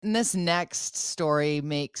And this next story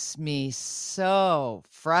makes me so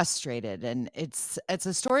frustrated, and it's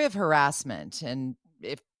a story of harassment. And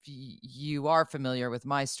if you are familiar with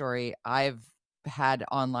my story, I've had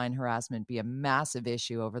online harassment be a massive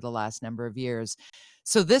issue over the last number of years.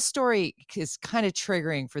 So this story is kind of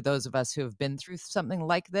triggering for those of us who have been through something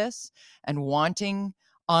like this and wanting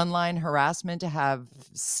online harassment to have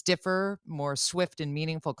stiffer, more swift and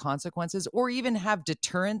meaningful consequences, or even have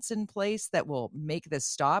deterrents in place that will make this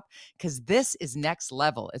stop, because this is next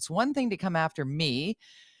level. It's one thing to come after me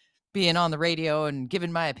being on the radio and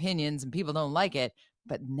giving my opinions and people don't like it,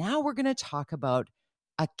 but now we're going to talk about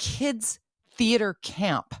a kids' theater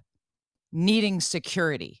camp needing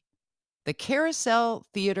security. The Carousel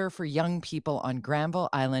Theater for Young People on Granville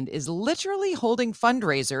Island is literally holding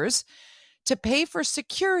fundraisers to pay for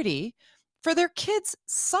security for their kids'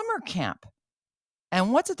 summer camp.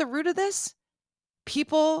 And what's at the root of this?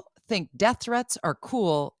 People think death threats are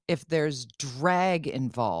cool if there's drag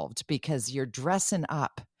involved because you're dressing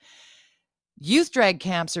up. Youth drag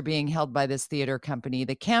camps are being held by this theater company.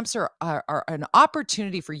 The camps are an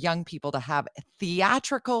opportunity for young people to have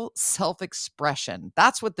theatrical self-expression.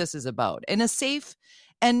 That's what this is about, in a safe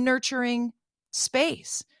and nurturing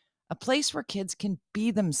space, a place where kids can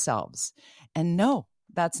be themselves. And no,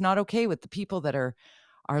 that's not okay with the people that are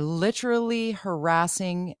literally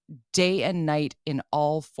harassing day and night in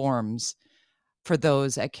all forms for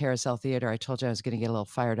those at Carousel Theater. I told you I was going to get a little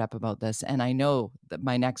fired up about this, and I know that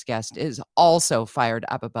my next guest is also fired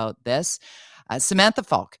up about this. Samantha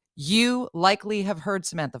Falk. You likely have heard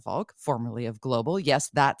Samantha Falk, formerly of Global. Yes,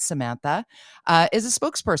 that's Samantha, is a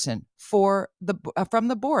spokesperson for from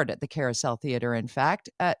the board at the Carousel Theater, in fact.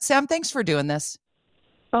 Sam, thanks for doing this.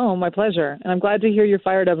 Oh, my pleasure. And I'm glad to hear you're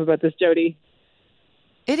fired up about this, Jody.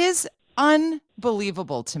 It is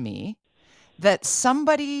unbelievable to me that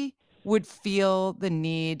somebody would feel the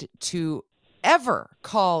need to ever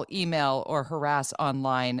call, email, or harass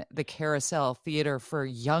online the Carousel Theater for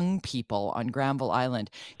Young People on Granville Island.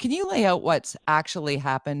 Can you lay out what's actually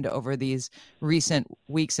happened over these recent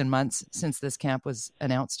weeks and months since this camp was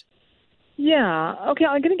announced? Yeah. Okay.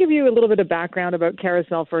 I'm going to give you a little bit of background about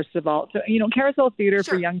Carousel, first of all. So, Carousel Theater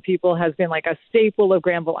for Young People has been like a staple of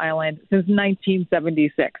Granville Island since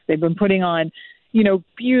 1976. They've been putting on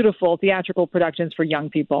beautiful theatrical productions for young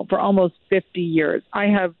people for almost 50 years. I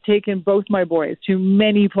have taken both my boys to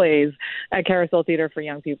many plays at Carousel Theater for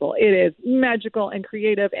Young People. It is magical and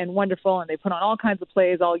creative and wonderful, and they put on all kinds of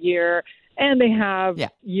plays all year, and they have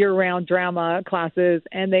year-round drama classes,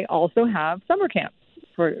 and they also have summer camps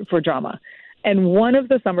for drama. And one of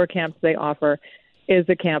the summer camps they offer is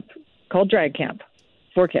a camp called Drag Camp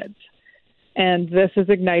for kids. And this has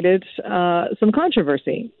ignited some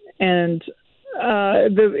controversy. And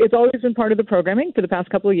it's always been part of the programming. For the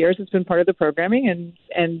past couple of years, it's been part of the programming,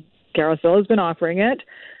 and Carousel has been offering it.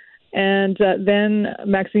 And then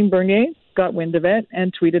Maxime Bernier got wind of it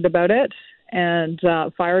and tweeted about it and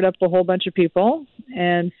fired up a whole bunch of people.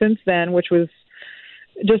 And since then, which was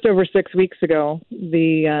just over 6 weeks ago,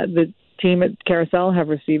 the team at Carousel have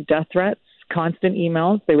received death threats, constant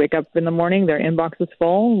emails. They wake up in the morning, their inbox is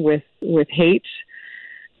full with hate.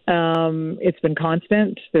 It's been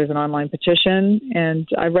constant. There's an online petition, and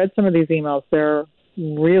I've read some of these emails. They're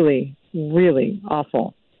really, really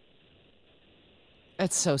awful.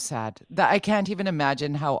 It's so sad. I can't even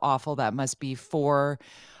imagine how awful that must be for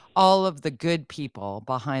all of the good people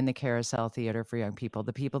behind the Carousel Theater for Young People,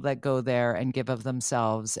 the people that go there and give of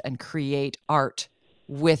themselves and create art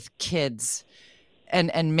with kids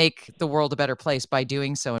and make the world a better place by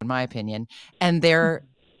doing so, in my opinion. And they're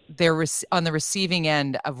on the receiving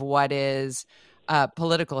end of what is a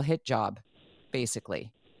political hit job,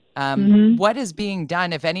 basically. What is being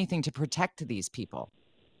done, if anything, to protect these people?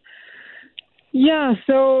 Yeah,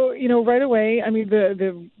 so, right away, I mean,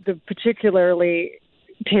 the particularly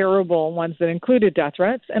terrible ones that included death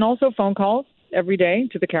threats and also phone calls every day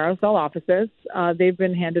to the Carousel offices. They've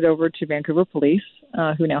been handed over to Vancouver Police,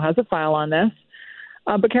 who now has a file on this.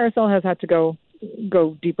 But Carousel has had to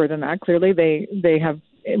go deeper than that. Clearly, they have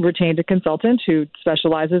retained a consultant who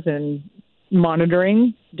specializes in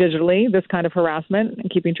monitoring digitally this kind of harassment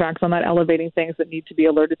and keeping tracks on that, elevating things that need to be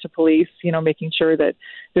alerted to police, making sure that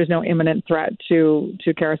there's no imminent threat to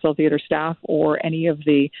Carousel Theater staff or any of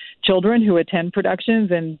the children who attend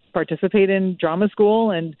productions and participate in drama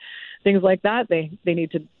school and things like that. They need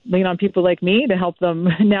to lean on people like me to help them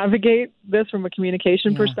navigate this from a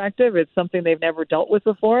communication perspective. It's something they've never dealt with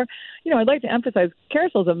before. I'd like to emphasize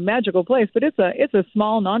Carousel is a magical place, but it's a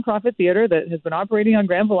small nonprofit theater that has been operating on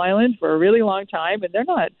Granville Island for a really long time, and they're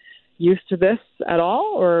not used to this at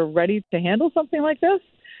all or ready to handle something like this.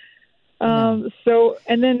 No. So,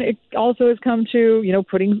 and then it also has come to,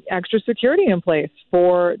 putting extra security in place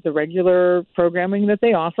for the regular programming that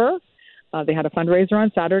they offer. They had a fundraiser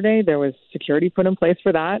on Saturday. There was security put in place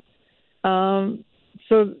for that.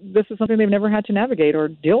 So this is something they've never had to navigate or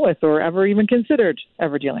deal with or ever even considered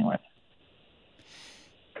ever dealing with.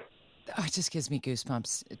 Oh, it just gives me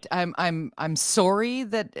goosebumps. I'm sorry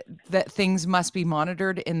that things must be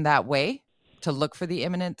monitored in that way to look for the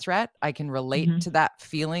imminent threat. I can relate to that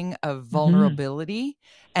feeling of vulnerability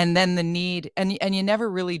and then the need, and you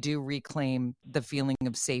never really do reclaim the feeling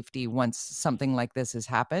of safety once something like this has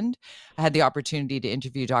happened. I had the opportunity to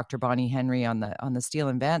interview Dr. Bonnie Henry on the Steele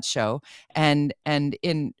and Vance show, and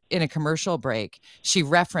in a commercial break, she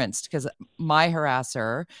referenced, because my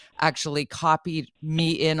harasser actually copied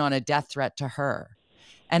me in on a death threat to her.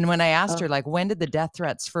 And when I asked her, like, when did the death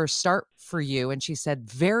threats first start for you? And she said,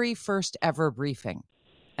 very first ever briefing.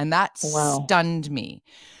 And that stunned me.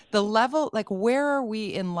 The level, like, where are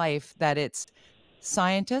we in life that it's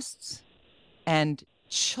scientists and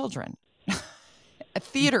children,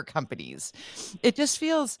 theater companies? It just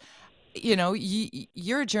feels,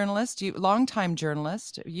 you're a journalist, longtime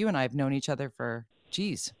journalist. You and I have known each other for,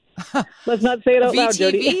 geez. Let's not say it out loud,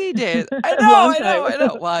 Jody. VTV days. I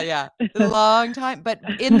know. Well, yeah, a long time. But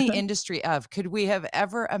in the industry could we have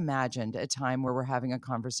ever imagined a time where we're having a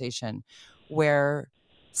conversation where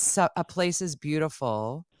a place is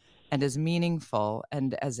beautiful and as meaningful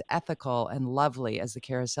and as ethical and lovely as the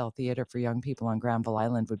Carousel Theater for Young People on Granville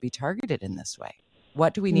Island would be targeted in this way?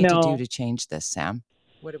 What do we need to do to change this, Sam?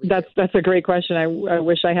 What do we do? That's a great question. I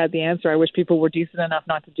wish I had the answer. I wish people were decent enough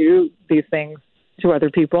not to do these things to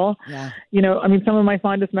other people. Yeah. Some of my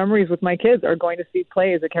fondest memories with my kids are going to see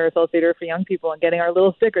plays at Carousel Theater for Young People and getting our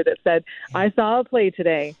little sticker that said, I saw a play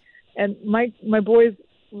today. And my boys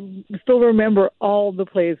still remember all the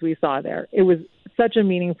plays we saw there. It was such a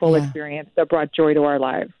meaningful experience that brought joy to our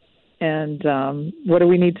lives. And what do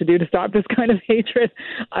we need to do to stop this kind of hatred?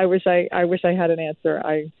 I wish I had an answer.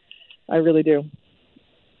 I really do.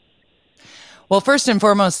 Well, first and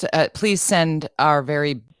foremost, please send our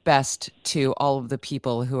very best to all of the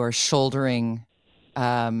people who are shouldering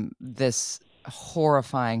this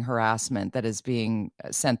horrifying harassment that is being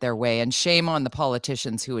sent their way, and shame on the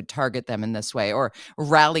politicians who would target them in this way or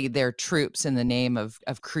rally their troops in the name of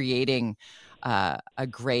creating a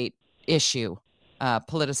great issue.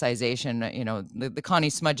 Politicization, the Connie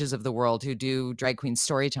Smudges of the world who do Drag Queen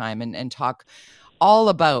Storytime and talk all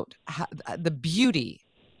about the beauty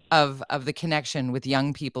of the connection with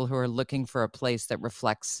young people who are looking for a place that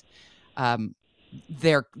reflects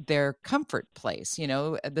their comfort place,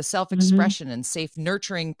 the self-expression and safe,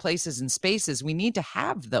 nurturing places and spaces. We need to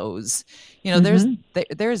have those.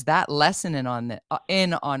 There's that lesson in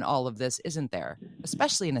on all of this, isn't there?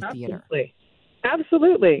 Especially in a theater.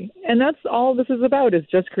 Absolutely. And that's all this is about, is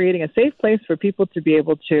just creating a safe place for people to be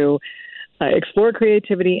able to explore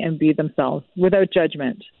creativity and be themselves without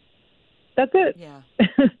judgment. That's it. Yeah.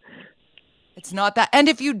 It's not that. And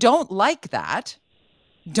if you don't like that,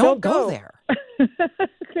 don't go there.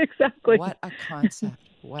 Exactly. What a concept.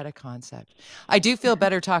 What a concept. I do feel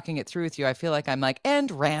better talking it through with you. I feel like I'm like,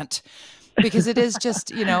 and rant. Because it is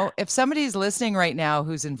just, if somebody's listening right now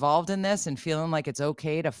who's involved in this and feeling like it's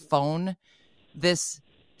okay to phone this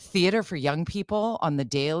theater for young people on the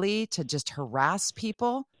daily to just harass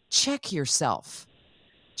people, check yourself.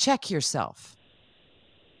 Check yourself.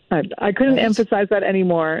 I couldn't emphasize that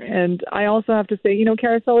anymore. And I also have to say,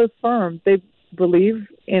 Carousel is firm. They believe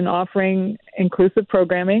in offering inclusive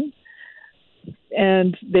programming,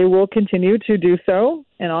 and they will continue to do so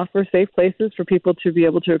and offer safe places for people to be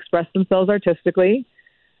able to express themselves artistically.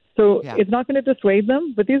 So it's not going to dissuade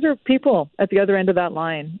them, but these are people at the other end of that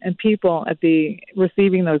line and people at the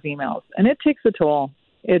receiving those emails. And it takes a toll.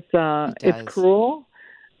 It's cruel,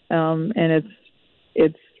 and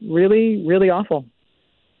it's really, really awful.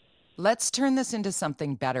 Let's turn this into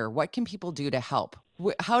something better. What can people do to help?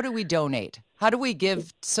 How do we donate? How do we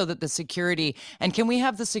give so that the security, and can we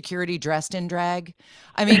have the security dressed in drag?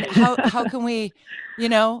 I mean, how can we, I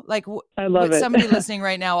love it. Somebody listening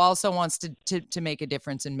right now also wants to make a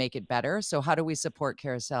difference and make it better. So how do we support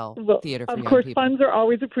Carousel Theater for Young People? Of course, funds are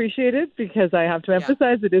always appreciated, because I have to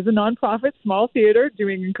emphasize it is a nonprofit, small theater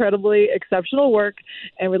doing incredibly exceptional work,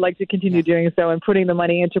 and would like to continue doing so and putting the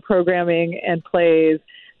money into programming and plays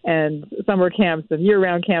and summer camps and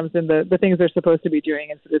year-round camps and the things they're supposed to be doing,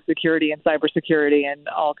 and the security and cybersecurity and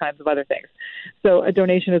all kinds of other things. So a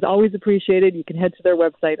donation is always appreciated. You can head to their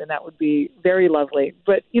website, and that would be very lovely.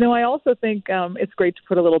 But, I also think it's great to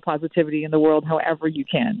put a little positivity in the world however you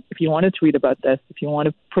can. If you want to tweet about this, if you want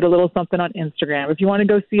to put a little something on Instagram, if you want to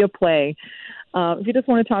go see a play, If you just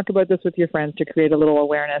want to talk about this with your friends to create a little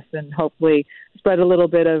awareness and hopefully spread a little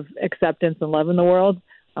bit of acceptance and love in the world,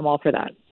 I'm all for that.